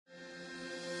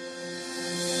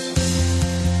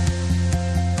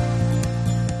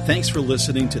Thanks for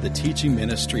listening to the teaching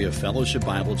ministry of Fellowship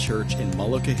Bible Church in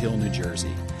Mullica Hill, New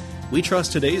Jersey. We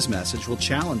trust today's message will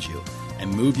challenge you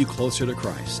and move you closer to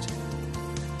Christ.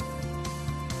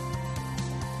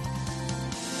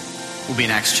 We'll be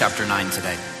in Acts chapter 9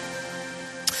 today.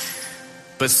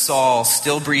 But Saul,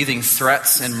 still breathing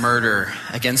threats and murder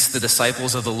against the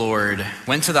disciples of the Lord,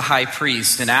 went to the high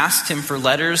priest and asked him for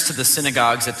letters to the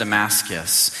synagogues at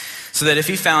Damascus, so that if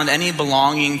he found any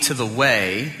belonging to the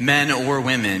way, men or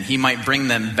women, he might bring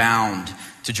them bound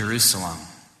to Jerusalem.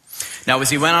 Now as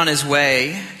he went on his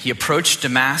way, he approached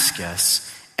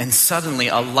Damascus, and suddenly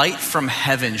a light from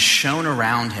heaven shone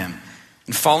around him.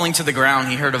 And falling to the ground,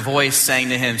 he heard a voice saying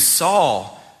to him,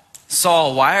 "Saul,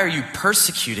 Saul, why are you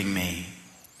persecuting me?"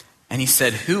 And he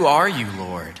said, "Who are you,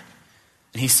 Lord?"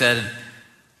 And he said,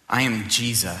 "I am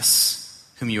Jesus,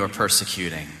 whom you are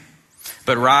persecuting.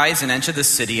 But rise and enter the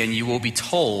city, and you will be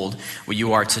told what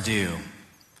you are to do."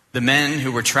 The men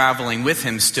who were traveling with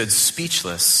him stood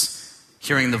speechless,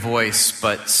 hearing the voice,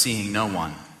 but seeing no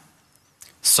one.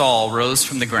 Saul rose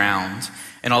from the ground,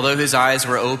 and although his eyes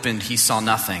were opened, he saw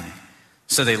nothing.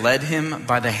 So they led him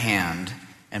by the hand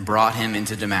and brought him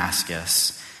into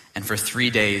Damascus. And for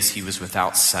 3 days he was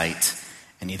without sight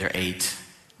and neither ate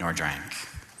nor drank.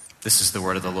 This is the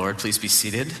word of the Lord. Please be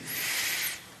seated.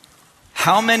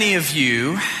 How many of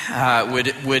you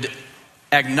would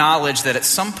acknowledge that at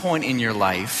some point in your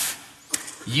life,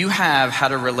 you have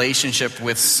had a relationship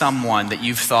with someone that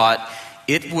you've thought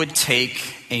it would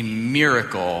take a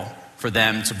miracle for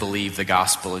them to believe the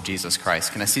gospel of Jesus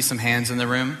Christ? Can I see some hands in the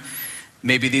room?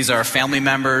 Maybe these are family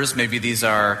members, maybe these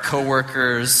are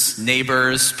coworkers,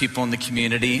 neighbors, people in the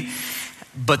community.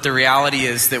 But the reality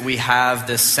is that we have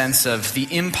this sense of the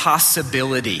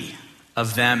impossibility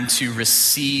of them to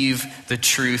receive the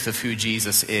truth of who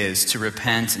Jesus is, to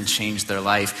repent and change their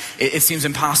life. It seems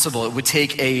impossible. It would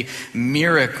take a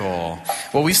miracle.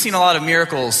 Well, we've seen a lot of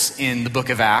miracles in the book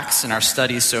of Acts in our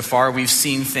studies so far. We've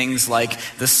seen things like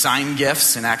the sign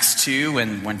gifts in Acts 2,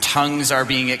 when tongues are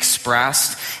being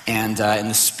expressed and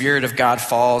the Spirit of God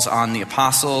falls on the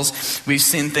apostles. We've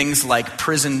seen things like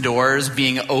prison doors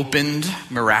being opened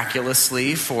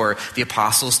miraculously for the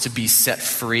apostles to be set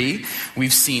free.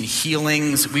 We've seen healing.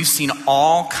 We've seen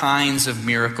all kinds of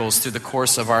miracles through the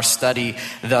course of our study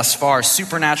thus far,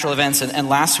 supernatural events. And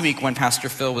last week when Pastor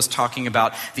Phil was talking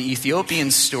about the Ethiopian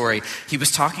story, he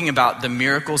was talking about the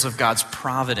miracles of God's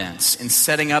providence in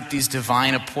setting up these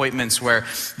divine appointments where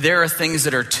there are things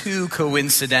that are too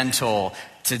coincidental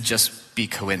to just be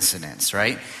coincidence,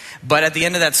 right? But at the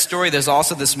end of that story, there's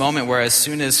also this moment where as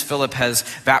soon as Philip has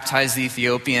baptized the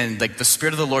Ethiopian, like the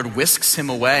Spirit of the Lord whisks him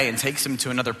away and takes him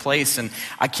to another place. And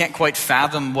I can't quite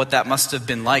fathom what that must have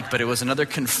been like, but it was another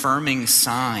confirming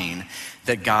sign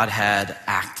that God had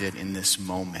acted in this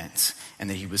moment and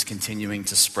that he was continuing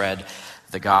to spread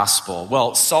the gospel.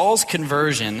 Well, Saul's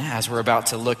conversion, as we're about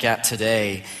to look at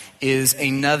today, is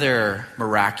another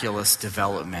miraculous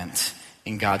development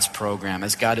in God's program,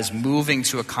 as God is moving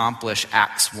to accomplish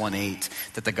Acts 1:8,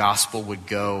 that the gospel would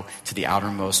go to the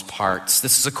outermost parts.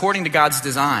 This is according to God's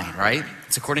design, right?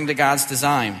 It's according to God's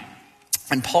design.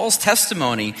 And Paul's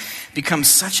testimony becomes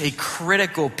such a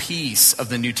critical piece of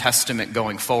the New Testament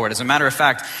going forward. As a matter of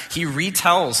fact, he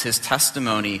retells his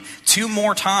testimony 2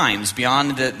 more times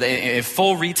beyond a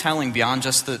full retelling beyond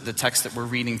just the text that we're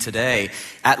reading today.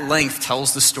 At length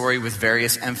tells the story with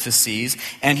various emphases,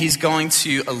 and he's going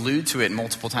to allude to it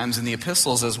multiple times in the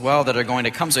epistles as well that are going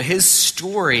to come. So his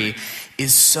story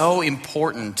is so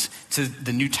important to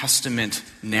the New Testament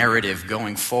narrative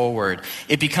going forward.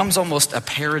 It becomes almost a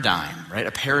paradigm, right?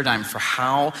 A paradigm for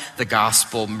how the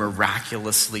gospel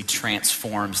miraculously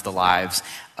transforms the lives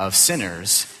of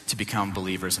sinners to become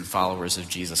believers and followers of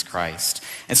Jesus Christ.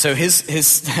 And so his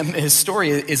story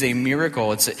is a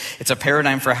miracle. It's a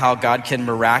paradigm for how God can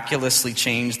miraculously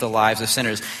change the lives of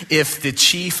sinners. If the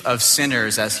chief of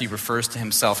sinners, as he refers to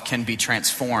himself, can be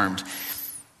transformed,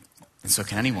 and so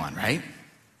can anyone, right?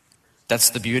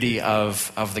 That's the beauty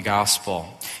of the gospel.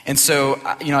 And so,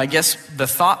 I guess the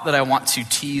thought that I want to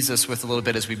tease us with a little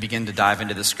bit as we begin to dive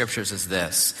into the scriptures is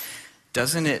this.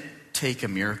 Doesn't it take a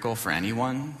miracle for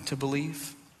anyone to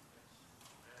believe?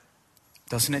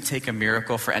 Doesn't it take a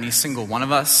miracle for any single one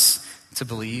of us to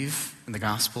believe in the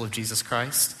gospel of Jesus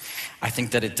Christ? I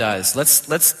think that it does.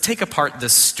 Let's take apart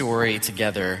this story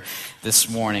together this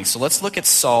morning. So let's look at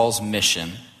Saul's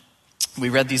mission. We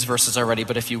read these verses already,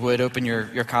 but if you would, open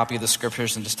your copy of the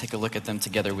scriptures and just take a look at them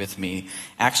together with me.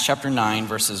 Acts chapter 9,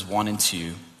 verses 1 and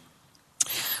 2,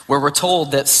 where we're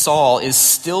told that Saul is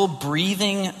still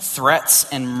breathing threats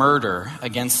and murder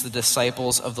against the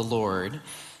disciples of the Lord.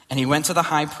 And he went to the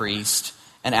high priest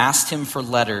and asked him for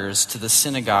letters to the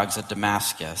synagogues at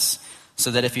Damascus,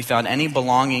 so that if he found any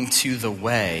belonging to the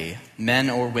way,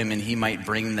 men or women, he might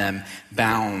bring them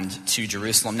bound to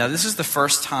Jerusalem. Now, this is the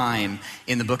first time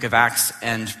in the book of Acts,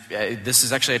 and this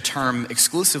is actually a term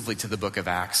exclusively to the book of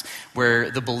Acts,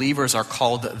 where the believers are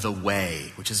called the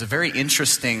way, which is a very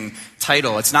interesting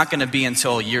title. It's not going to be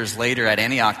until years later at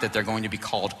Antioch that they're going to be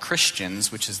called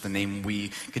Christians, which is the name we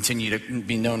continue to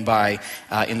be known by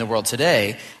in the world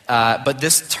today. But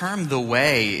this term, the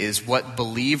way, is what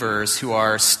believers who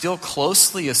are still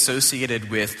closely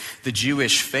associated with the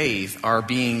Jewish faith are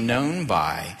being known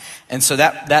by. And so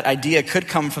that idea could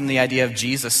come from the idea of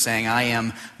Jesus saying, I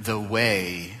am the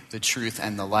way, the truth,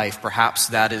 and the life. Perhaps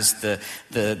that is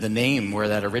the name where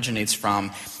that originates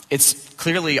from. It's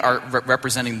clearly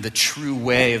representing the true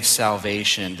way of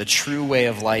salvation, the true way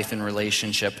of life in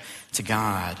relationship to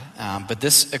God. But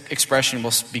this expression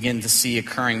we'll begin to see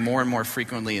occurring more and more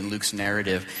frequently in Luke's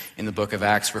narrative in the book of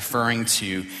Acts, referring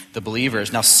to the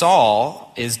believers. Now,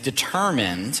 Saul is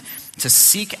determined to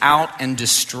seek out and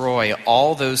destroy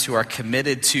all those who are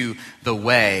committed to the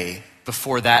way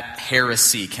before that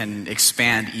heresy can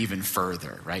expand even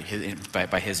further, right,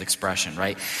 by his expression,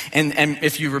 right? And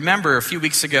if you remember, a few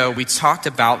weeks ago, we talked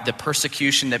about the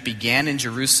persecution that began in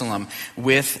Jerusalem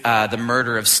with the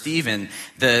murder of Stephen.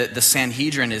 The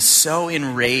Sanhedrin is so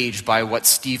enraged by what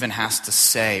Stephen has to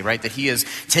say, right, that he has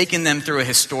taken them through a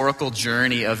historical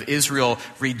journey of Israel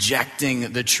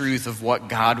rejecting the truth of what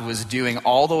God was doing,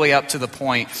 all the way up to the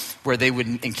point where they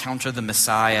would encounter the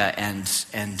Messiah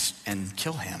and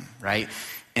kill him, right?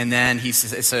 And then it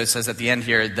says at the end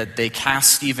here that they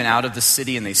cast Stephen out of the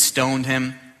city and they stoned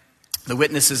him. The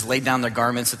witnesses laid down their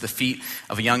garments at the feet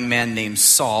of a young man named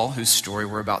Saul, whose story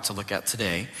we're about to look at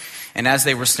today. And as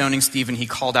they were stoning Stephen, he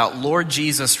called out, Lord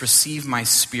Jesus, receive my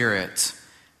spirit.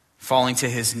 Falling to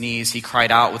his knees, he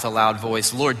cried out with a loud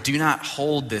voice, Lord, do not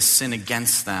hold this sin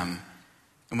against them.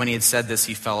 And when he had said this,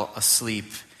 he fell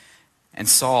asleep. And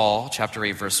Saul, chapter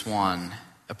 8, verse 1,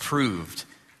 approved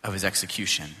of his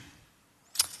execution.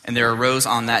 And there arose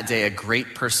on that day a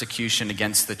great persecution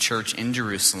against the church in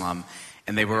Jerusalem,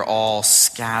 and they were all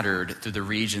scattered through the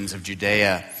regions of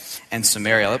Judea and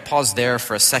Samaria. Let's pause there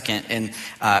for a second. And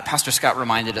Pastor Scott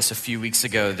reminded us a few weeks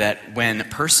ago that when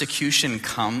persecution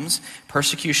comes,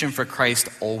 persecution for Christ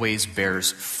always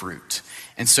bears fruit.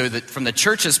 And so that from the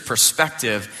church's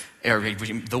perspective, or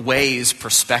the way's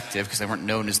perspective, because they weren't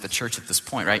known as the church at this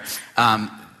point, right?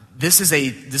 This is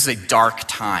a dark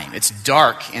time. It's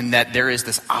dark in that there is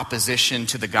this opposition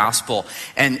to the gospel,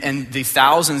 and the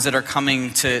thousands that are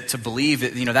coming to believe,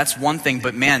 that's one thing.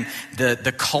 But man,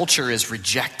 the culture is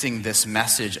rejecting this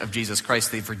message of Jesus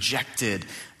Christ. They've rejected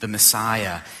the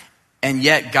Messiah, and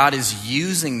yet God is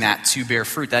using that to bear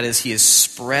fruit. That is, He is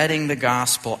spreading the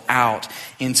gospel out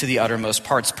into the uttermost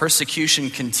parts. Persecution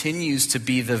continues to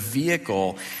be the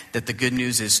vehicle that the good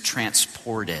news is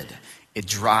transported. It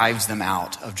drives them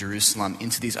out of Jerusalem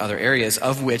into these other areas,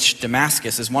 of which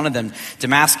Damascus is one of them.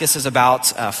 Damascus is about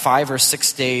 5 or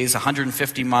 6 days,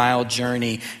 150-mile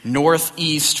journey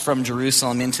northeast from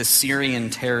Jerusalem into Syrian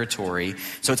territory.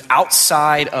 So it's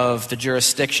outside of the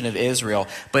jurisdiction of Israel,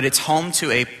 but it's home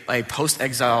to a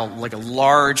post-exile, like a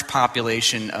large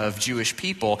population of Jewish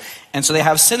people. And so they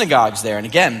have synagogues there. And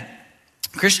again,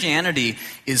 Christianity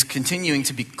is continuing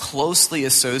to be closely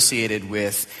associated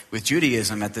with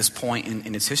Judaism at this point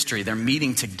in its history. They're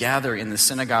meeting together in the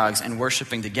synagogues and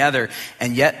worshiping together,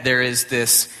 and yet there is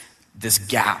this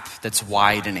gap that's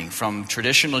widening from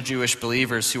traditional Jewish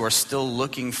believers who are still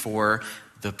looking for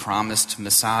the promised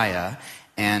Messiah,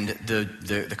 and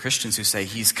the Christians who say,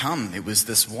 He's come, it was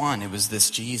this one, it was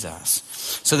this Jesus.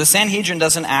 So the Sanhedrin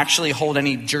doesn't actually hold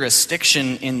any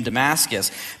jurisdiction in Damascus,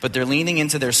 but they're leaning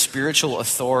into their spiritual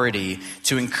authority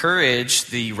to encourage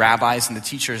the rabbis and the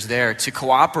teachers there to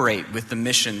cooperate with the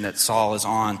mission that Saul is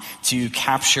on, to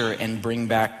capture and bring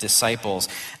back disciples.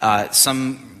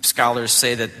 Some scholars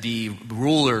say that the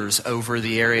rulers over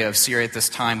the area of Syria at this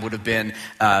time would have been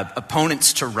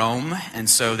opponents to Rome, and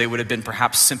so they would have been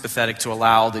perhaps sympathetic to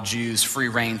allow the Jews free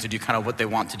reign to do kind of what they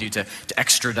want to do to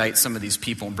extradite some of these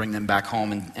people and bring them back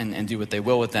home and do what they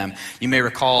will with them. You may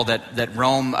recall that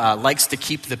Rome likes to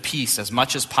keep the peace as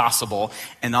much as possible,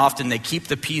 and often they keep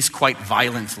the peace quite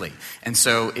violently. And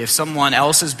so if someone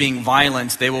else is being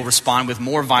violent, they will respond with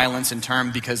more violence in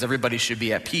turn because everybody should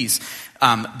be at peace.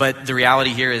 But the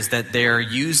reality here is that they're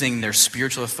using their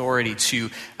spiritual authority to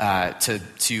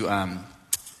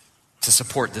to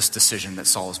support this decision that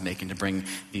Saul is making to bring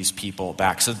these people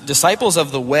back. So disciples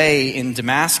of the way in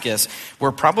Damascus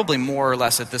were probably more or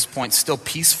less at this point still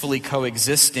peacefully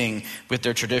coexisting with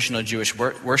their traditional Jewish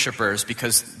worshipers,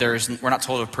 because we're not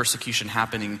told of persecution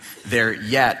happening there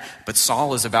yet, but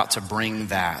Saul is about to bring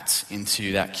that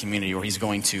into that community, or he's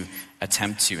going to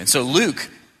attempt to. And so Luke,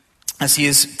 as he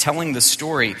is telling the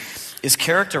story, is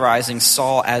characterizing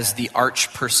Saul as the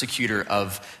arch persecutor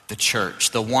of the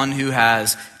church, the one who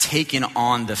has taken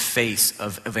on the face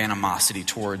of animosity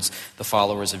towards the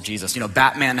followers of Jesus. You know,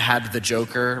 Batman had the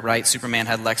Joker, right? Superman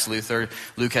had Lex Luthor.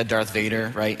 Luke had Darth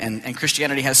Vader, right? And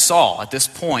Christianity has Saul. At this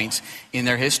point in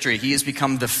their history, he has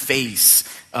become the face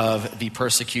of the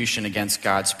persecution against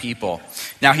God's people.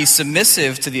 Now, he's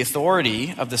submissive to the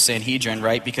authority of the Sanhedrin,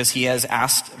 right? Because he has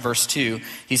asked, verse 2,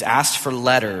 he's asked for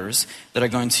letters that are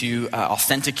going to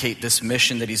authenticate this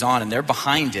mission that he's on, and they're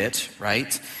behind it,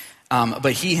 right?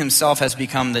 But he himself has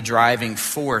become the driving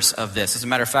force of this. As a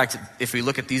matter of fact, if we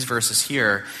look at these verses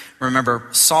here, remember,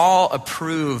 Saul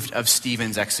approved of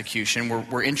Stephen's execution.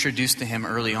 We're introduced to him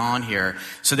early on here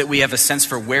so that we have a sense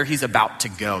for where he's about to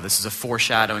go. This is a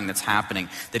foreshadowing that's happening,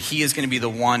 that he is going to be the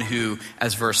one who,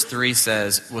 as verse 3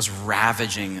 says, was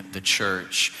ravaging the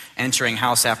church, entering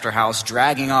house after house,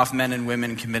 dragging off men and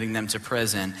women, committing them to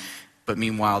prison. But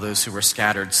meanwhile, those who were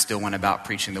scattered still went about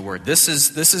preaching the word. This is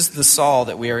the Saul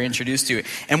that we are introduced to.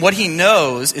 And what he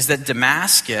knows is that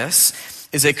Damascus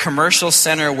is a commercial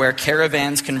center where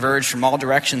caravans converge from all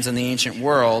directions in the ancient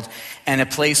world, and a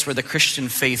place where the Christian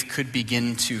faith could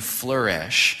begin to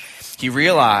flourish. He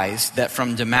realized that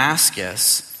from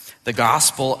Damascus, the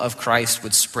gospel of Christ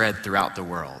would spread throughout the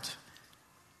world.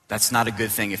 That's not a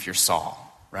good thing if you're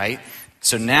Saul, right?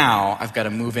 So now I've got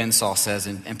to move in, Saul says,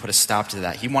 and put a stop to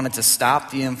that. He wanted to stop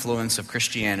the influence of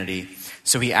Christianity,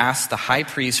 so he asked the high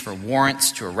priest for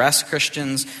warrants to arrest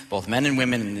Christians, both men and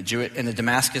women, in the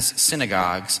Damascus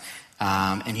synagogues.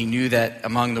 And he knew that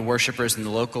among the worshipers in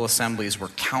the local assemblies were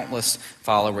countless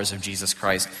followers of Jesus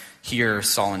Christ. Here,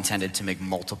 Saul intended to make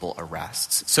multiple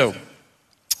arrests. So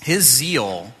his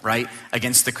zeal, right,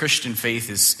 against the Christian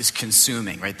faith is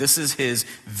consuming, right? This is his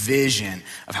vision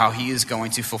of how he is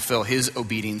going to fulfill his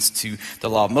obedience to the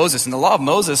law of Moses. And the law of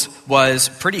Moses was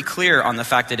pretty clear on the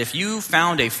fact that if you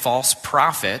found a false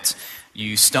prophet,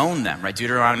 you stone them, right?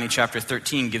 Deuteronomy chapter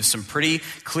 13 gives some pretty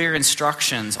clear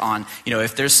instructions on,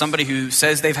 if there's somebody who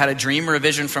says they've had a dream or a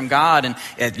vision from God,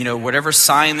 and whatever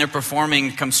sign they're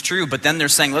performing comes true, but then they're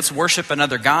saying, let's worship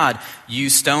another God, you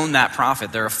stone that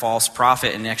prophet. They're a false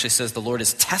prophet. And it actually says the Lord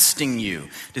is testing you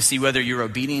to see whether your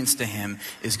obedience to him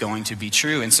is going to be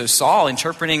true. And so Saul,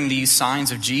 interpreting these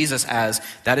signs of Jesus as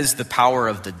that is the power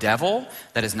of the devil,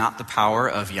 that is not the power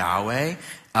of Yahweh,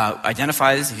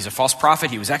 identifies he's a false prophet,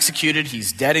 he was executed,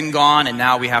 he's dead and gone, and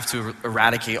now we have to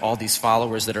eradicate all these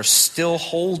followers that are still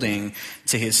holding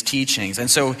to his teachings.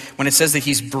 And so when it says that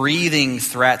he's breathing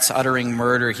threats, uttering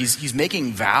murder, he's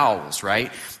making vows, right,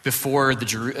 before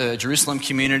the Jerusalem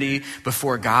community,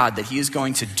 before God, that he is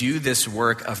going to do this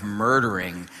work of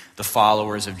murdering the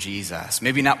followers of Jesus.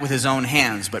 Maybe not with his own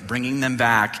hands, but bringing them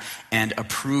back and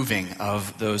approving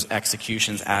of those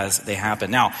executions as they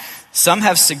happen. Now, some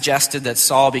have suggested that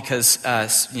Saul, because,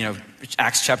 Acts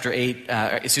chapter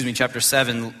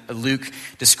 7, Luke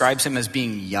describes him as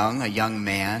being young, a young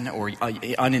man, or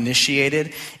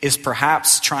uninitiated, is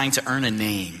perhaps trying to earn a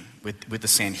name with the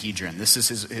Sanhedrin. This is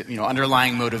his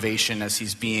underlying motivation as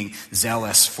he's being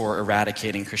zealous for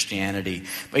eradicating Christianity.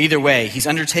 But either way, he's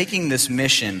undertaking this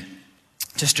mission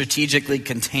to strategically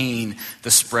contain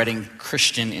the spreading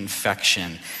Christian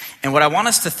infection. And what I want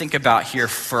us to think about here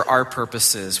for our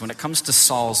purposes when it comes to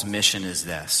Saul's mission is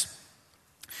this.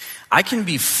 I can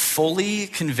be fully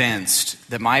convinced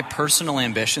that my personal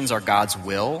ambitions are God's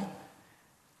will,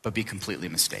 but be completely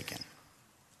mistaken.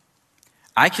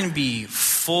 I can be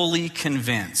fully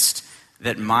convinced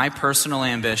that my personal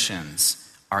ambitions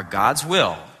are God's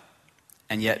will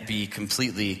and yet be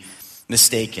completely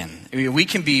mistaken. I mean, we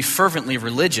can be fervently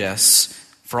religious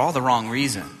for all the wrong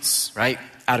reasons, right?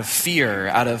 Out of fear,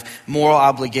 out of moral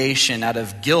obligation, out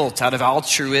of guilt, out of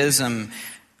altruism.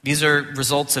 These are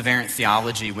results of errant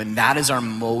theology when that is our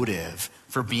motive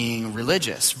for being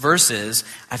religious, versus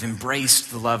I've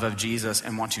embraced the love of Jesus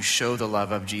and want to show the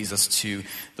love of Jesus to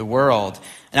the world.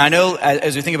 And I know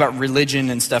as we think about religion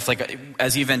and stuff, like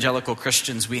as evangelical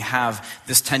Christians, we have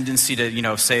this tendency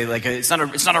to, say like it's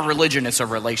not a religion, it's a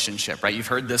relationship, right? You've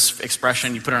heard this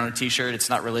expression, you put it on a t-shirt, it's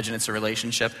not religion, it's a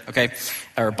relationship, okay?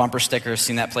 Or bumper sticker,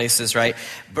 seen that places, right?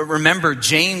 But remember,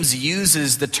 James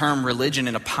uses the term religion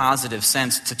in a positive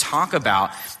sense to talk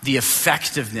about the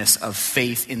effectiveness of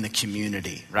faith in the community.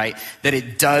 unity, right? That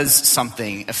it does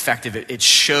something effective. It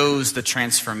shows the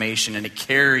transformation and it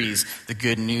carries the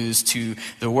good news to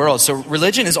the world. So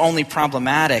religion is only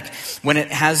problematic when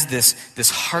it has this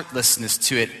heartlessness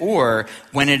to it, or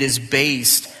when it is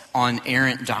based on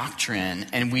errant doctrine,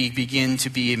 and we begin to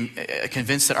be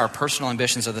convinced that our personal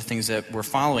ambitions are the things that we're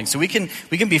following. So we can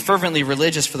be fervently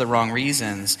religious for the wrong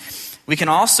reasons. We can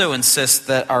also insist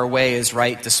that our way is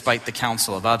right despite the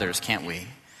counsel of others, can't we?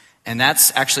 And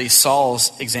that's actually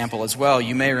Saul's example as well.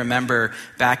 You may remember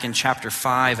back in chapter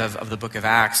 5 of the book of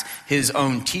Acts, his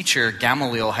own teacher,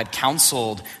 Gamaliel, had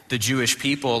counseled the Jewish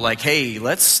people like, hey,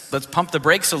 let's pump the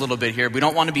brakes a little bit here. We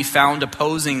don't want to be found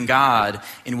opposing God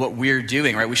in what we're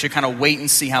doing, right? We should kind of wait and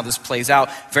see how this plays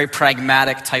out. Very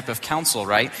pragmatic type of counsel,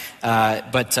 right?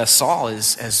 But Saul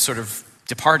has sort of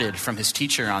departed from his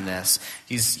teacher on this.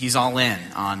 He's all in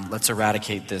on let's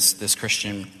eradicate this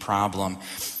Christian problem.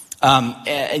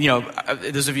 And,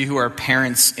 those of you who are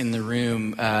parents in the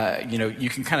room, you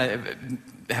can kind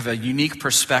of have a unique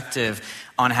perspective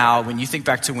on how, when you think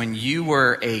back to when you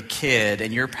were a kid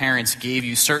and your parents gave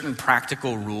you certain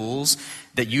practical rules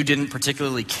that you didn't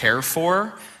particularly care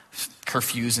for,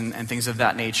 curfews and things of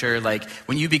that nature. Like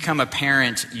when you become a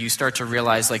parent, you start to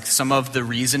realize like some of the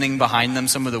reasoning behind them,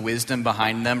 some of the wisdom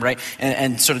behind them, right?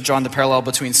 And sort of drawing the parallel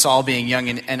between Saul being young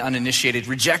and uninitiated,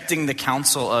 rejecting the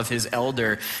counsel of his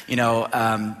elder.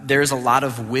 There's a lot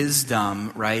of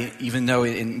wisdom, right? Even though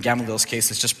in Gamaliel's case,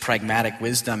 it's just pragmatic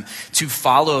wisdom to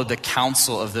follow the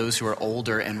counsel of those who are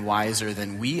older and wiser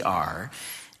than we are.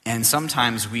 And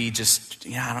sometimes we just,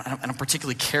 I don't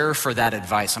particularly care for that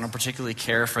advice. I don't particularly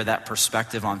care for that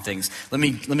perspective on things. Let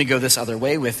me go this other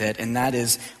way with it, and that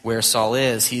is where Saul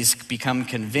is. He's become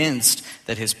convinced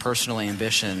that his personal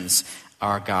ambitions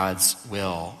are God's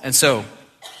will. And so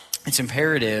it's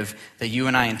imperative that you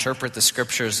and I interpret the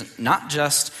scriptures not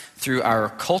just through our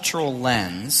cultural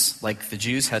lens, like the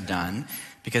Jews had done,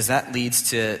 because that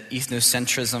leads to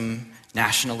ethnocentrism,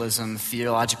 nationalism,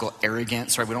 theological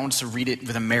arrogance, right? We don't want to read it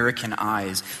with American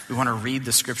eyes. We want to read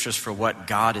the scriptures for what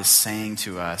God is saying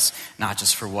to us, not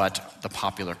just for what the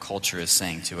popular culture is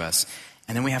saying to us.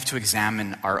 And then we have to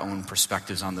examine our own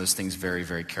perspectives on those things very,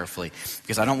 very carefully,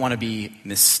 because I don't want to be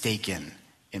mistaken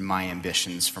in my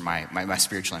ambitions for my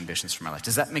spiritual ambitions for my life.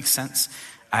 Does that make sense?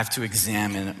 I have to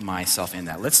examine myself in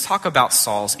that. Let's talk about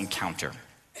Saul's encounter.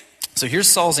 So here's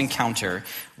Saul's encounter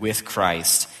with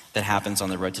Christ that happens on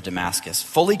the road to Damascus.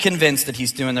 Fully convinced that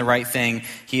he's doing the right thing,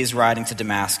 he is riding to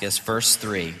Damascus. Verse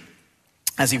 3,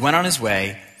 as he went on his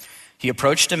way, he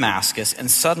approached Damascus,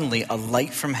 and suddenly a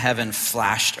light from heaven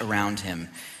flashed around him.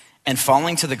 And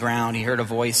falling to the ground, he heard a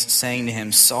voice saying to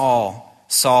him, Saul,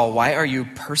 Saul, why are you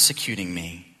persecuting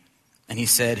me? And he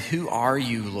said, who are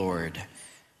you, Lord?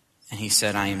 And he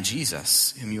said, I am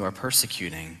Jesus, whom you are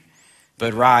persecuting.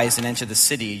 But rise and enter the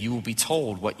city, you will be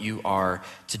told what you are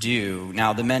to do.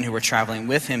 Now the men who were traveling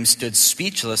with him stood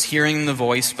speechless, hearing the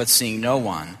voice but seeing no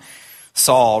one.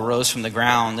 Saul rose from the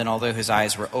ground, and although his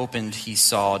eyes were opened, he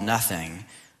saw nothing.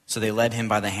 So they led him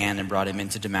by the hand and brought him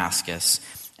into Damascus.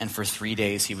 And for 3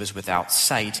 days he was without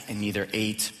sight and neither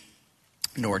ate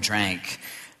nor drank.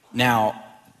 Now,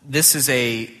 this is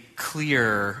a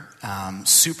clear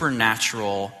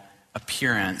supernatural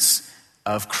appearance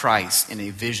of Christ in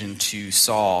a vision to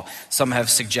Saul. Some have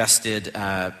suggested,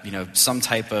 some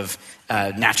type of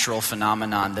natural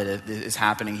phenomenon that is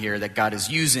happening here that God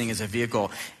is using as a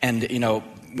vehicle. And,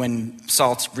 when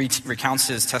Saul recounts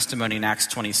his testimony in Acts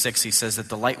 26, he says that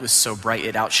the light was so bright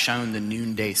it outshone the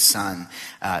noonday sun.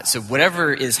 So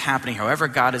whatever is happening, however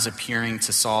God is appearing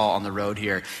to Saul on the road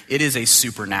here, it is a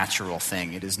supernatural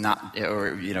thing. It is not,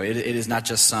 it is not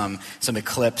just some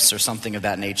eclipse or something of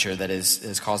that nature that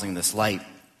is causing this light.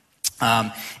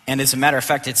 And as a matter of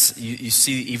fact, you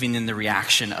see even in the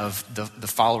reaction of the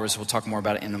followers, we'll talk more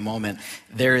about it in a moment,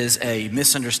 there is a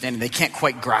misunderstanding. They can't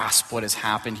quite grasp what has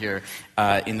happened here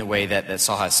in the way that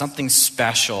Saul has. Something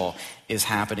special is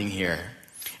happening here.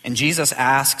 And Jesus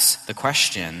asks the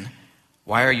question,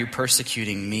 why are you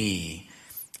persecuting me?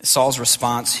 Saul's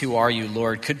response, who are you,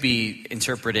 Lord, could be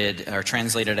interpreted or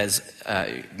translated as,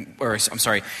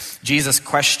 Jesus'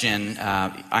 question,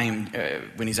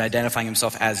 when he's identifying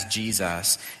himself as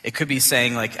Jesus, it could be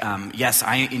saying like, yes,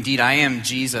 I am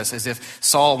Jesus, as if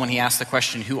Saul, when he asked the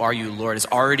question, who are you, Lord, has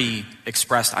already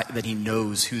expressed that he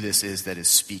knows who this is that is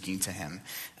speaking to him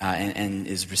and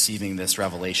is receiving this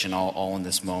revelation all in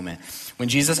this moment. When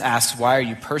Jesus asks, why are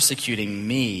you persecuting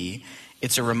me?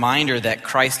 It's a reminder that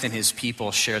Christ and his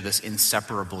people share this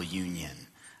inseparable union.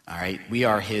 All right, we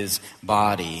are his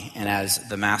body, and as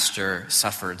the master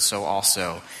suffered, so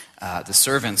also the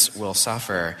servants will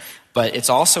suffer. But it's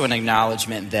also an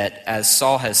acknowledgement that as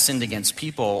Saul has sinned against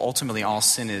people, ultimately all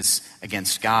sin is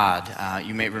against God.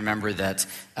 You may remember that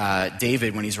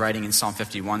David, when he's writing in Psalm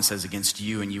 51, says, "Against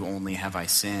you and you only have I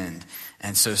sinned."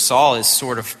 And so Saul is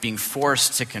sort of being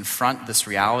forced to confront this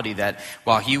reality that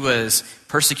while he was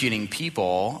persecuting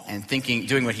people and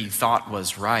doing what he thought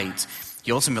was right,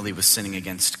 he ultimately was sinning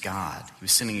against God. He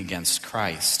was sinning against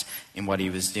Christ in what he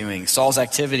was doing. Saul's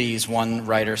activities, one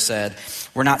writer said,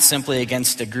 were not simply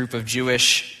against a group of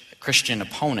Jewish Christian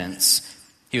opponents.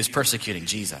 He was persecuting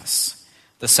Jesus.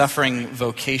 The suffering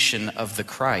vocation of the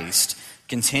Christ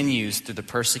continues through the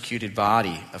persecuted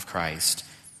body of Christ,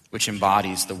 which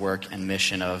embodies the work and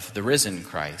mission of the risen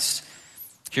Christ.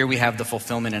 Here we have the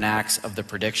fulfillment in Acts of the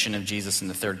prediction of Jesus in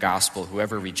the third gospel: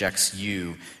 "Whoever rejects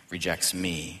you rejects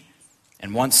me."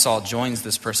 And once Saul joins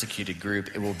this persecuted group,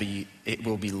 it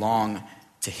will belong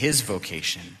to his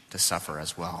vocation to suffer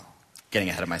as well. Getting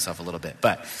ahead of myself a little bit.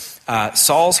 But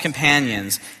Saul's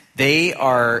companions, they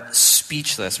are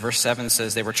speechless. Verse 7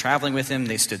 says, they were traveling with him,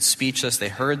 they stood speechless, they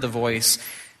heard the voice,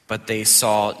 but they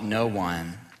saw no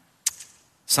one.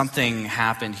 Something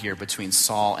happened here between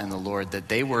Saul and the Lord that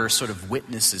they were sort of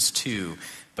witnesses to,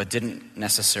 but didn't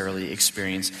necessarily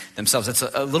experience themselves. It's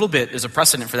there's a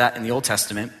precedent for that in the Old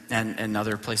Testament and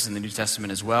other places in the New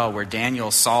Testament as well, where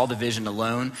Daniel saw the vision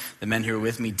alone. The men who were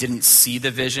with me didn't see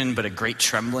the vision, but a great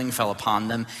trembling fell upon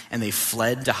them, and they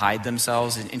fled to hide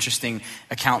themselves. An interesting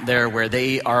account there where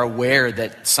they are aware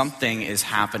that something is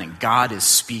happening. God is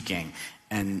speaking.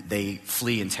 And they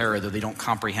flee in terror, though they don't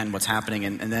comprehend what's happening.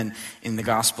 And then in the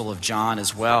Gospel of John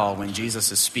as well, when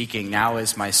Jesus is speaking, "Now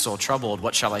is my soul troubled.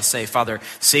 What shall I say? Father,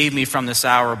 save me from this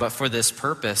hour. But for this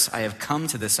purpose I have come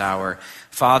to this hour.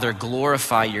 Father,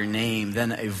 glorify your name."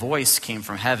 Then a voice came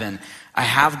from heaven. "I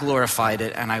have glorified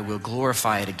it, and I will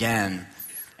glorify it again."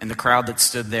 And the crowd that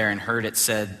stood there and heard it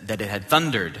said that it had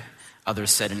thundered.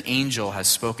 Others said, "An angel has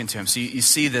spoken to him." So you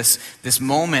see this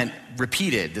moment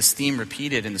repeated, this theme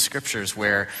repeated in the scriptures,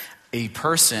 where a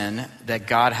person that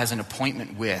God has an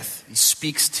appointment with, he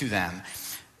speaks to them.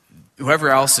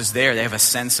 Whoever else is there, they have a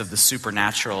sense of the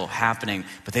supernatural happening,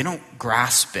 but they don't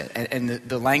grasp it. And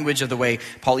the language of the way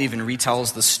Paul even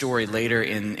retells the story later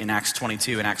in Acts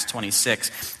 22 and Acts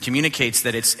 26 communicates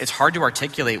that it's hard to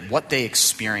articulate what they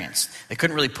experienced. They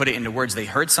couldn't really put it into words. They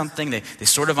heard something, they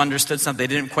sort of understood something,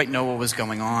 they didn't quite know what was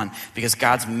going on, because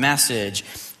God's message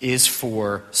is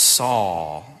for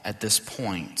Saul at this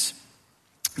point.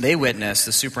 They witnessed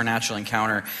the supernatural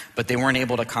encounter, but they weren't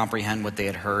able to comprehend what they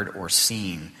had heard or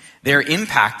seen. They're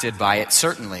impacted by it,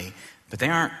 certainly, but they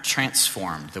aren't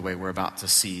transformed the way we're about to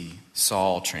see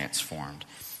Saul transformed.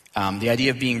 The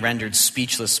idea of being rendered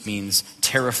speechless means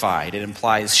terrified. It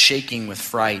implies shaking with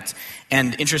fright.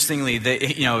 And interestingly,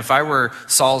 if I were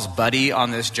Saul's buddy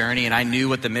on this journey and I knew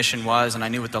what the mission was and I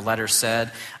knew what the letter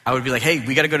said, I would be like, "Hey,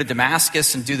 we got to go to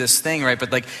Damascus and do this thing," right?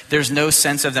 But there's no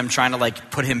sense of them trying to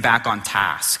put him back on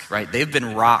task, right? They've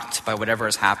been rocked by whatever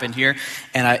has happened here.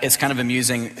 And it's kind of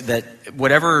amusing that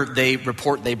whatever they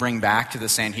report they bring back to the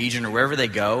Sanhedrin or wherever they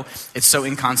go, it's so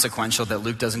inconsequential that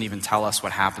Luke doesn't even tell us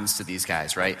what happens to these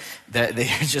guys, right? That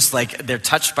they're just they're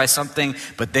touched by something,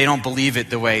 but they don't believe it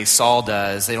the way Saul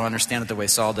does. They don't understand it the way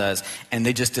Saul does, and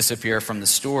they just disappear from the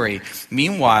story.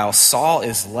 Meanwhile, Saul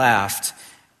is left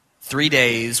 3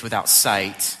 days without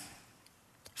sight,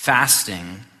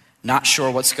 fasting, not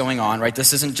sure what's going on, right?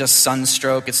 This isn't just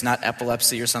sunstroke, it's not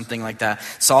epilepsy or something like that.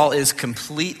 Saul is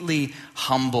completely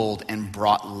humbled and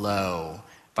brought low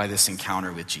by this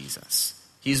encounter with Jesus.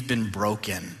 He's been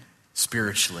broken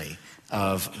spiritually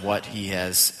of what he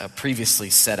has previously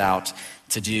set out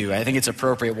to do. I think it's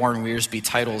appropriate. Warren Wiersbe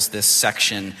titles this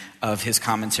section of his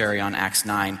commentary on Acts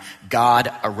 9,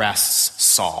 "God Arrests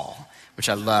Saul," which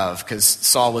I love, because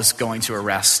Saul was going to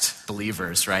arrest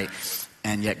believers, right?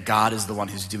 And yet God is the one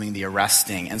who's doing the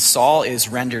arresting. And Saul is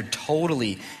rendered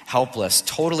totally helpless,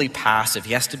 totally passive.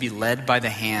 He has to be led by the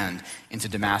hand into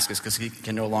Damascus because he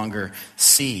can no longer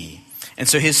see. And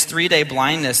so his 3-day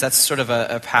blindness, that's sort of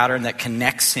a pattern that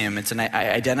connects him. It's an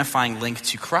identifying link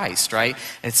to Christ, right?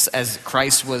 It's as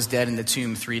Christ was dead in the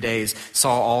tomb 3 days,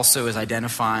 Saul also is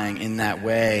identifying in that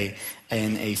way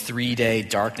in a 3-day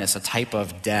darkness, a type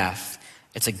of death.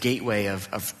 It's a gateway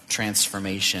of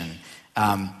transformation.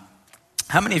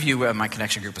 How many of you, my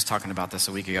connection group was talking about this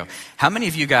a week ago, how many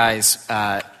of you guys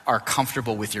are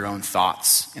comfortable with your own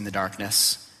thoughts in the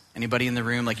darkness? Anybody in the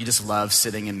room, you just love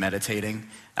sitting and meditating?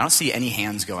 I don't see any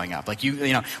hands going up. Like,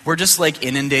 you know, we're just like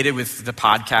inundated with the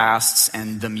podcasts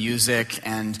and the music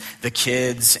and the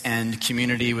kids and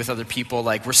community with other people.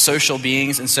 Like, we're social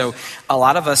beings. And so a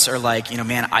lot of us are like, you know,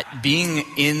 man, being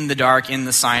in the dark, in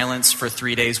the silence for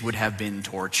 3 days would have been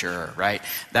torture, right?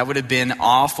 That would have been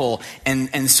awful.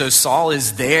 And so Saul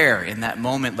is there in that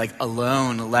moment, like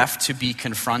alone, left to be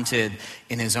confronted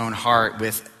in his own heart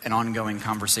with an ongoing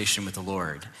conversation with the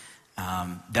Lord.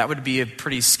 That would be a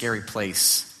pretty scary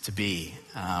place to be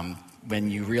when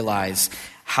you realize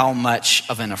how much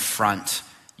of an affront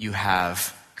you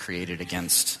have created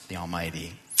against the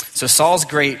Almighty. So Saul's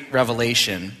great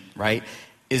revelation, right,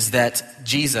 is that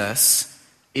Jesus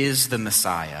is the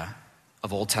Messiah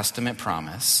of Old Testament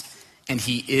promise, and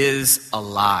he is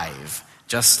alive,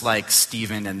 just like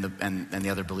Stephen and the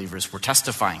other believers were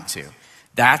testifying to.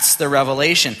 That's the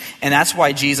revelation. And that's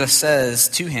why Jesus says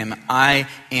to him, I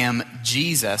am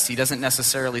Jesus. He doesn't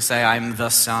necessarily say, I'm the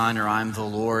Son or I'm the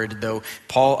Lord, though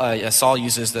Saul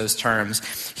uses those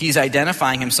terms. He's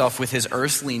identifying himself with his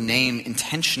earthly name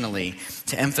intentionally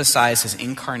to emphasize his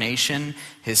incarnation,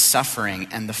 his suffering,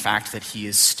 and the fact that he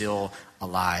is still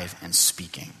alive and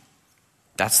speaking.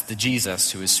 That's the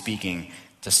Jesus who is speaking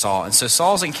to Saul. And so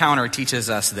Saul's encounter teaches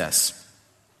us this.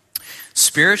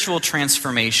 Spiritual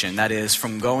transformation, that is,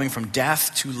 from going from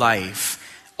death to life,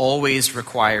 always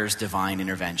requires divine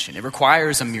intervention. It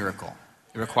requires a miracle.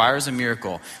 It requires a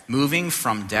miracle. Moving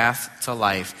from death to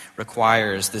life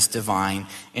requires this divine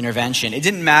intervention. It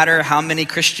didn't matter how many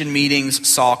Christian meetings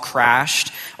Saul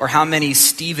crashed or how many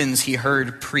Stephens he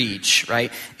heard preach,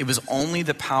 right? It was only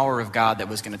the power of God that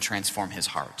was going to transform his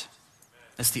heart.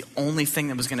 That's the only thing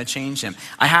that was going to change him.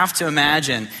 I have to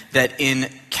imagine that in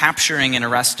capturing and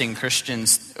arresting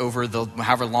Christians over the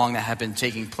however long that had been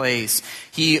taking place,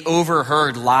 he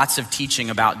overheard lots of teaching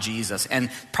about Jesus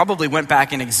and probably went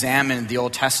back and examined the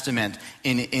Old Testament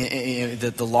in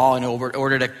the law in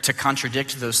order to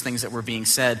contradict those things that were being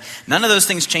said. None of those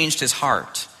things changed his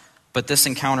heart, but this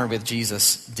encounter with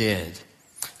Jesus did.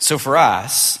 So for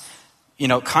us, you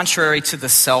know, contrary to the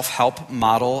self-help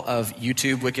model of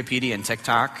YouTube, Wikipedia, and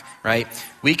TikTok, right?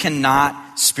 We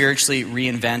cannot spiritually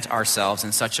reinvent ourselves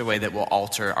in such a way that will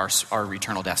alter our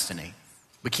eternal destiny.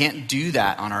 We can't do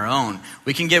that on our own.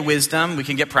 We can get wisdom, we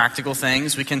can get practical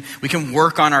things, we can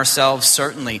work on ourselves,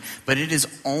 certainly, but it is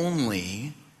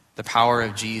only the power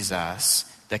of Jesus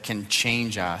that can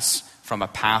change us from a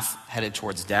path headed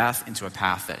towards death into a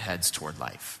path that heads toward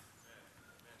life.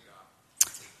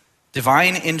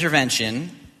 Divine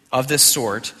intervention of this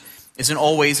sort isn't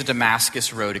always a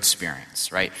Damascus Road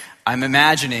experience, right? I'm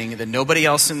imagining that nobody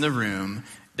else in the room,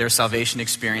 their salvation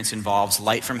experience involves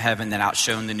light from heaven that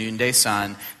outshone the noonday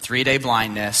sun, 3-day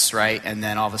blindness, right? And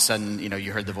then all of a sudden, you know,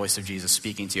 you heard the voice of Jesus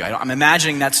speaking to you. I'm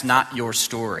imagining that's not your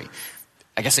story.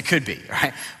 I guess it could be,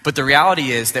 right? But the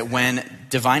reality is that when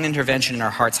divine intervention in our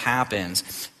hearts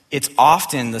happens, it's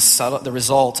often the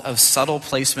result of subtle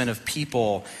placement of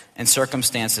people and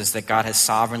circumstances that God has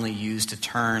sovereignly used to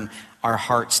turn our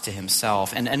hearts to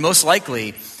himself. And most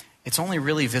likely, it's only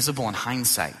really visible in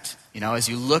hindsight. You know, as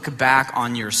you look back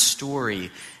on your story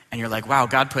and you're like, wow,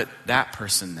 God put that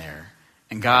person there.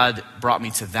 And God brought me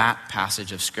to that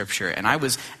passage of Scripture. And I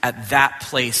was at that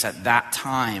place at that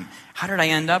time. How did I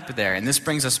end up there? And this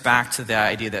brings us back to the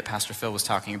idea that Pastor Phil was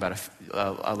talking about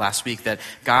last week, that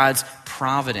God's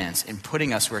providence in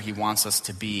putting us where he wants us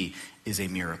to be is a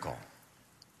miracle.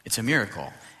 It's a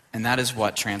miracle. And that is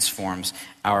what transforms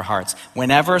our hearts.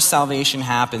 Whenever salvation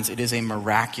happens, it is a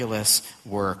miraculous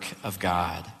work of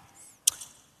God.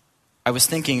 I was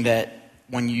thinking that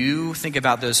when you think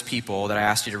about those people that I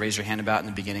asked you to raise your hand about in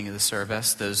the beginning of the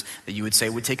service, those that you would say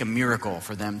would take a miracle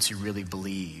for them to really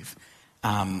believe,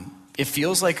 it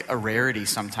feels like a rarity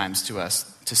sometimes to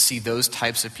us to see those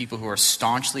types of people who are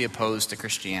staunchly opposed to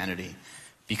Christianity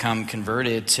become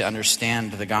converted to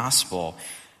understand the gospel.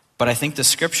 But I think the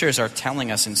scriptures are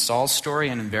telling us in Saul's story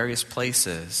and in various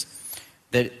places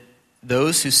that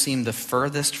those who seem the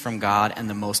furthest from God and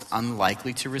the most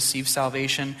unlikely to receive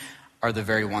salvation are the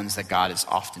very ones that God is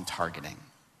often targeting.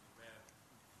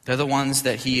 They're the ones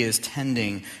that he is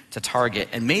tending to target.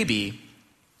 And maybe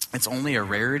it's only a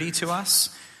rarity to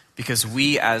us because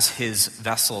we as his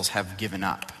vessels have given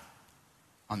up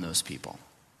on those people.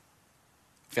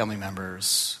 Family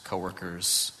members,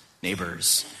 coworkers,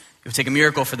 neighbors. It would take a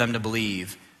miracle for them to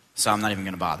believe, so I'm not even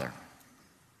going to bother.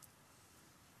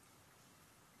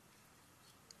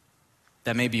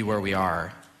 That may be where we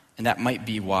are. And that might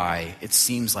be why it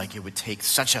seems like it would take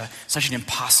such an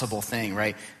impossible thing,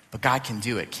 right? But God can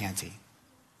do it, can't he?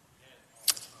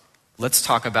 Let's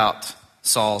talk about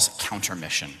Saul's counter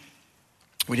mission.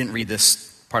 We didn't read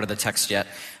this part of the text yet,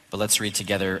 but let's read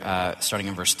together starting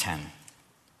in verse 10.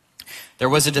 There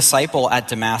was a disciple at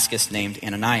Damascus named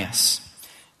Ananias.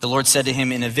 The Lord said to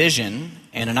him in a vision,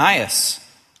 Ananias.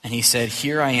 And he said,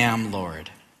 Here I am, Lord.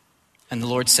 And the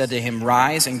Lord said to him,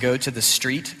 Rise and go to the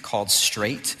street called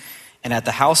Straight, and at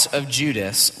the house of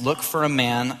Judas look for a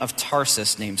man of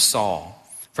Tarsus named Saul.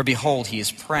 For behold, he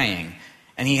is praying,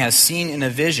 and he has seen in a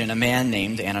vision a man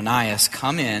named Ananias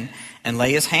come in and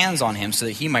lay his hands on him so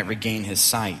that he might regain his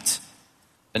sight.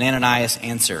 But Ananias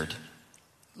answered,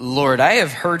 Lord, I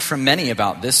have heard from many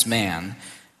about this man,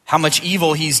 how much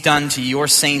evil he's done to your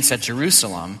saints at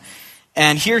Jerusalem.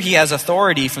 And here he has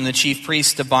authority from the chief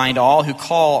priests to bind all who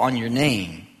call on your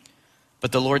name.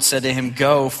 But the Lord said to him,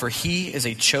 Go, for he is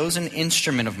a chosen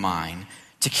instrument of mine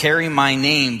to carry my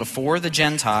name before the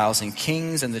Gentiles and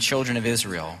kings and the children of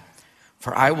Israel.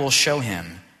 For I will show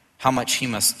him how much he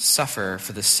must suffer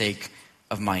for the sake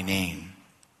of my name.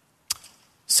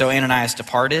 So Ananias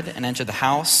departed and entered the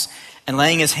house, and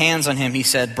laying his hands on him, he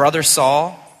said, Brother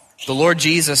Saul, the Lord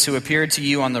Jesus, who appeared to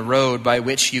you on the road by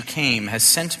which you came, has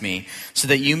sent me so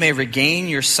that you may regain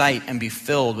your sight and be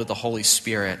filled with the Holy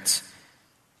Spirit.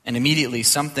 And immediately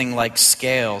something like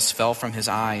scales fell from his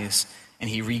eyes, and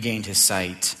he regained his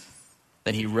sight.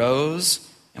 Then he rose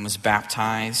and was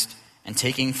baptized, and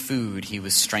taking food he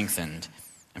was strengthened.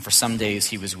 And for some days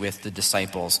he was with the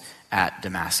disciples at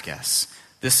Damascus.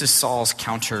 This is Saul's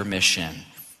counter mission,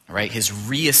 right? His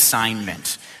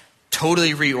reassignment,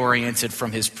 totally reoriented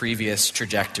from his previous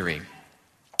trajectory.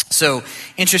 So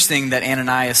interesting that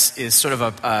Ananias is sort of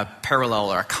a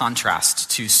parallel or a contrast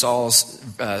to Saul's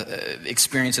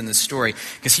experience in this story,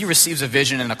 because he receives a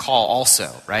vision and a call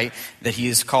also, right? That he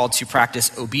is called to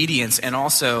practice obedience and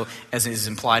also, as is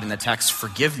implied in the text,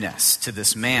 forgiveness to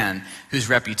this man whose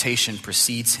reputation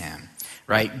precedes him.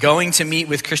 Right? Going to meet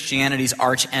with Christianity's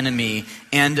arch enemy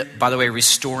and, by the way,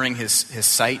 restoring his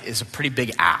sight is a pretty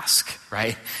big ask,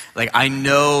 right? Like, I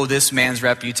know this man's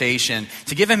reputation.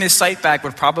 To give him his sight back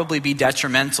would probably be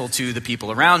detrimental to the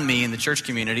people around me in the church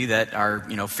community that are,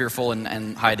 fearful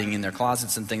and hiding in their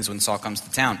closets and things when Saul comes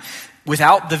to town.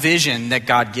 Without the vision that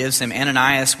God gives him,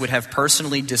 Ananias would have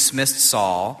personally dismissed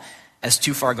Saul as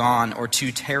too far gone or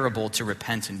too terrible to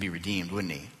repent and be redeemed,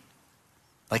 wouldn't he?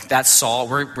 Like, that's Saul.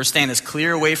 We're staying as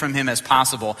clear away from him as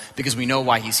possible because we know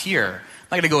why he's here. I'm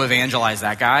not going to go evangelize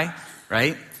that guy,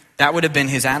 right? That would have been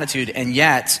his attitude. And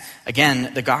yet,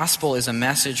 again, the gospel is a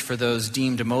message for those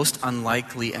deemed most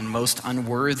unlikely and most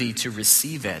unworthy to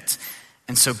receive it.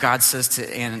 And so God says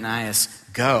to Ananias,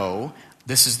 go.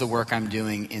 This is the work I'm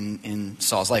doing in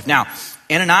Saul's life. Now,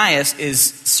 Ananias is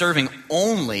serving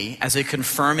only as a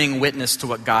confirming witness to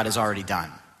what God has already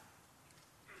done.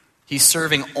 He's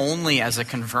serving only as a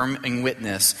confirming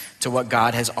witness to what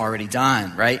God has already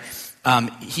done, right?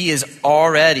 God has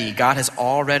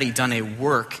already done a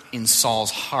work in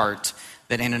Saul's heart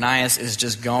that Ananias is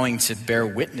just going to bear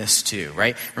witness to,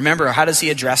 right? Remember, how does he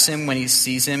address him when he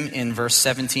sees him in verse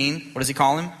 17? What does he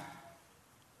call him?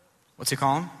 What's he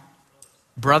call him?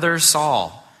 Brother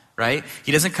Saul. Right?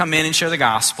 He doesn't come in and share the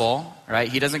gospel, right?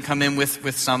 He doesn't come in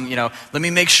with some, let me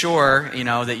make sure,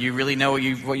 that you really know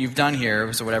what you've done here,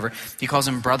 or whatever. He calls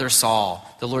him Brother Saul.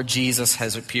 The Lord Jesus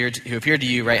who appeared to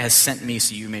you, right, has sent me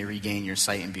so you may regain your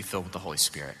sight and be filled with the Holy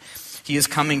Spirit. He is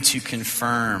coming to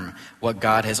confirm what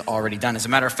God has already done. As a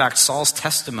matter of fact, Saul's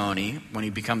testimony, when he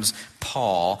becomes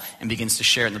Paul and begins to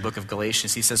share it in the book of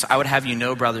Galatians, he says, I would have you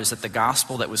know, brothers, that the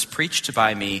gospel that was preached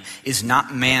by me is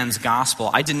not man's gospel.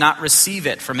 I did not receive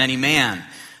it from any man,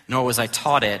 nor was I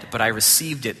taught it, but I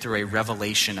received it through a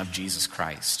revelation of Jesus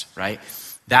Christ, right?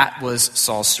 That was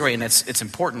Saul's story, and it's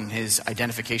important, his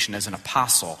identification as an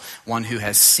apostle, one who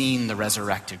has seen the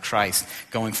resurrected Christ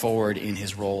going forward in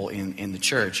his role in the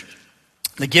church.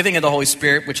 The giving of the Holy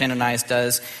Spirit, which Ananias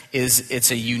does,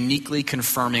 it's a uniquely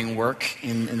confirming work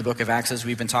in the book of Acts, as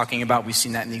we've been talking about. We've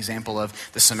seen that in the example of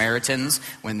the Samaritans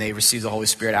when they receive the Holy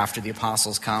Spirit after the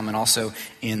apostles come, and also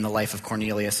in the life of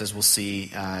Cornelius, as we'll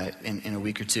see in a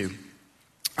week or two.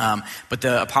 But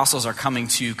the apostles are coming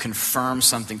to confirm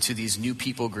something to these new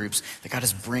people groups that God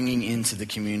is bringing into the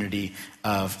community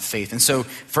of faith. And so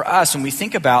for us, when we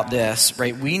think about this,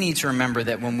 right, we need to remember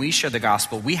that when we share the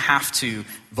gospel, we have to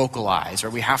vocalize, or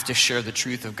we have to share the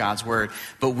truth of God's word.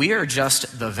 But we are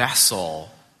just the vessel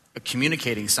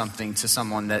communicating something to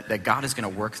someone that God is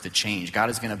going to work the change. God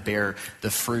is going to bear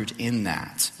the fruit in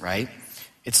that, right?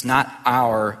 It's not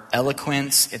our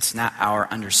eloquence. It's not our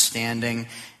understanding.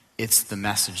 It's the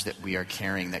message that we are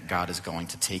carrying that God is going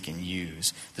to take and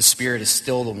use. The Spirit is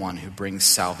still the one who brings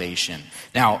salvation.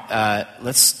 Now,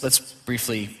 let's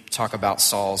briefly talk about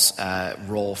Saul's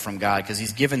role from God, because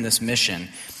he's given this mission.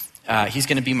 He's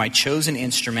going to be my chosen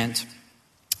instrument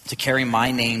to carry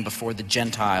my name before the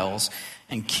Gentiles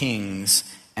and kings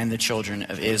and the children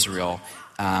of Israel.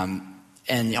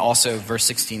 And also verse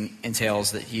 16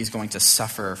 entails that he's going to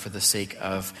suffer for the sake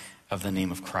of the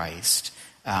name of Christ.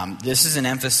 This is an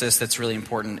emphasis that's really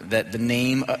important, that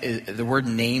the word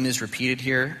name is repeated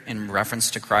here in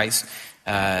reference to Christ.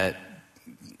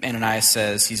 Ananias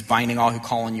says he's binding all who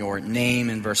call on your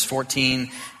name in verse 14.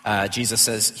 Jesus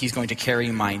says he's going to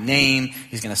carry my name.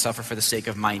 He's going to suffer for the sake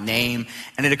of my name.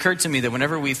 And it occurred to me that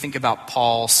whenever we think about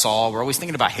Paul, Saul, we're always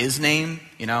thinking about his name,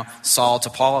 Saul to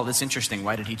Paul. Oh, that's interesting.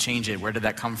 Why did he change it? Where did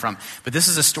that come from? But this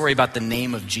is a story about the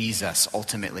name of Jesus,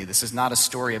 ultimately. This is not a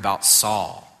story about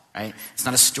Saul, right? It's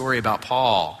not a story about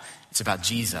Paul. It's about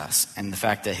Jesus and the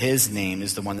fact that his name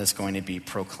is the one that's going to be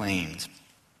proclaimed.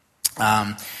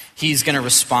 He's going to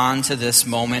respond to this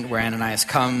moment where Ananias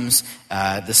comes.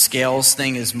 The scales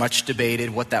thing is much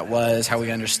debated, what that was, how we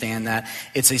understand that.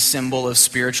 It's a symbol of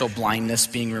spiritual blindness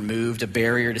being removed, a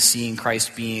barrier to seeing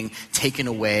Christ being taken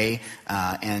away.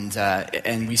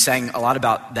 And we sang a lot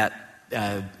about that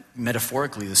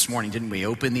metaphorically this morning, didn't we?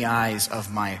 Open the eyes of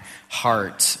my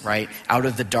heart, right? Out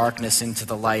of the darkness into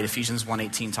the light. Ephesians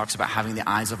 1:18 talks about having the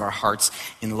eyes of our hearts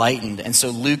enlightened. And so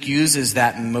Luke uses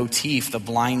that motif, the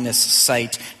blindness,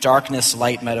 sight, darkness,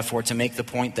 light metaphor to make the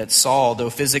point that Saul, though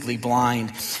physically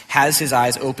blind, has his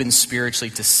eyes open spiritually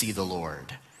to see the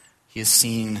Lord. He has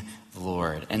seen the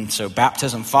Lord. And so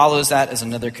baptism follows that as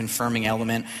another confirming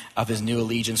element of his new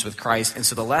allegiance with Christ. And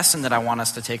so the lesson that I want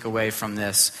us to take away from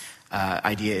this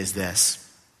idea is this.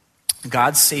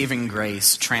 God's saving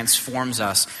grace transforms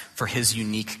us for his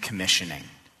unique commissioning.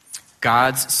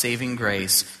 God's saving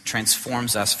grace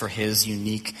transforms us for his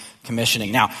unique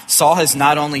commissioning. Now, Saul has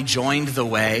not only joined the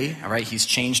way, all right, he's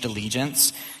changed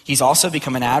allegiance, he's also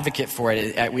become an advocate for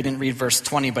it. We didn't read verse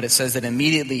 20, but it says that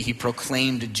immediately he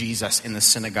proclaimed Jesus in the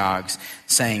synagogues,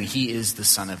 saying he is the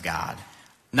Son of God.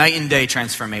 Night and day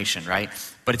transformation, right?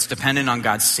 But it's dependent on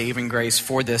God's saving grace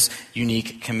for this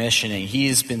unique commissioning. He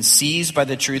has been seized by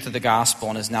the truth of the gospel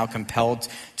and is now compelled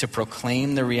to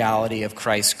proclaim the reality of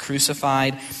Christ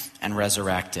crucified and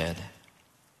resurrected.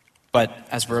 But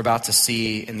as we're about to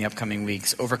see in the upcoming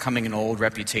weeks, overcoming an old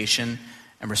reputation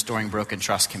and restoring broken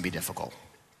trust can be difficult.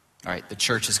 All right, the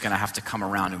church is going to have to come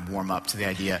around and warm up to the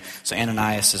idea. So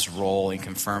Ananias' role in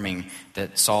confirming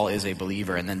that Saul is a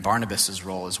believer, and then Barnabas'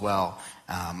 role as well,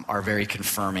 are very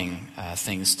confirming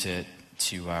things to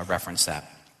reference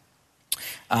that.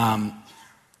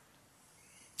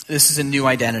 This is a new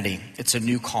identity. It's a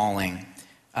new calling.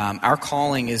 Our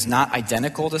calling is not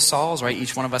identical to Saul's, right?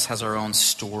 Each one of us has our own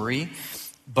story,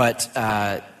 but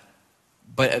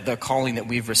the calling that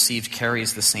we've received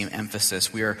carries the same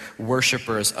emphasis. We are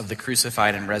worshipers of the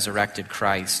crucified and resurrected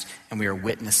Christ, and we are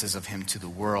witnesses of him to the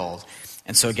world.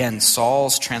 And so again,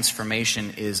 Saul's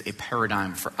transformation is a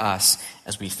paradigm for us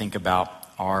as we think about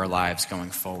our lives going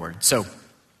forward. So,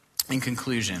 in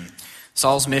conclusion,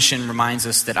 Saul's mission reminds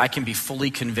us that I can be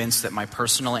fully convinced that my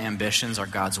personal ambitions are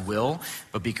God's will,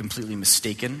 but be completely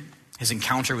mistaken. His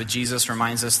encounter with Jesus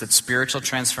reminds us that spiritual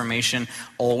transformation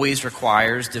always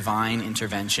requires divine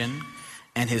intervention.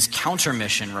 And his counter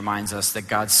mission reminds us that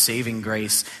God's saving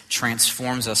grace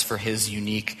transforms us for his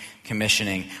unique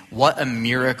commissioning. What a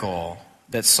miracle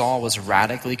that Saul was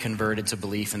radically converted to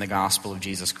belief in the gospel of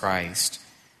Jesus Christ.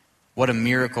 What a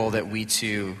miracle that we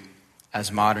too,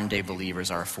 as modern day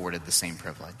believers, are afforded the same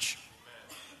privilege.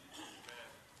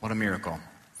 What a miracle.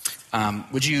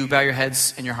 Would you bow your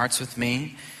heads and your hearts with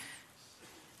me?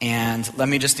 And let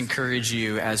me just encourage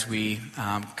you as we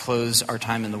close our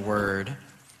time in the Word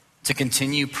to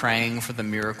continue praying for the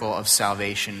miracle of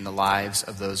salvation in the lives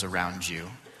of those around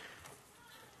you.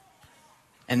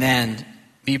 And then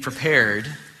be prepared,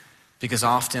 because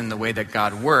often the way that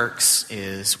God works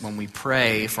is when we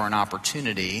pray for an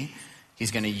opportunity, he's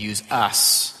going to use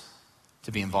us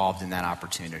to be involved in that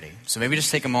opportunity. So maybe just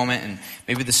take a moment, and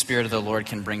maybe the Spirit of the Lord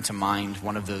can bring to mind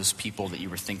one of those people that you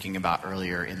were thinking about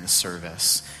earlier in the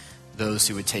service, those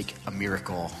who would take a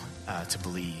miracle to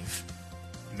believe.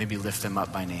 Maybe lift them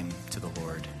up by name to the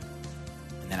Lord,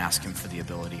 and then ask him for the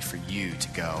ability for you to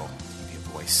go and be a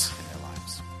voice in their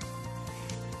lives.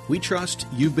 We trust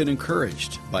you've been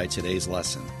encouraged by today's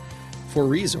lesson. For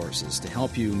resources to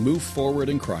help you move forward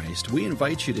in Christ, we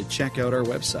invite you to check out our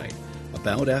website,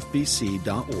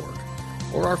 aboutfbc.org,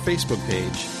 or our Facebook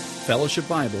page, Fellowship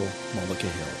Bible, Mullica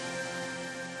Hill.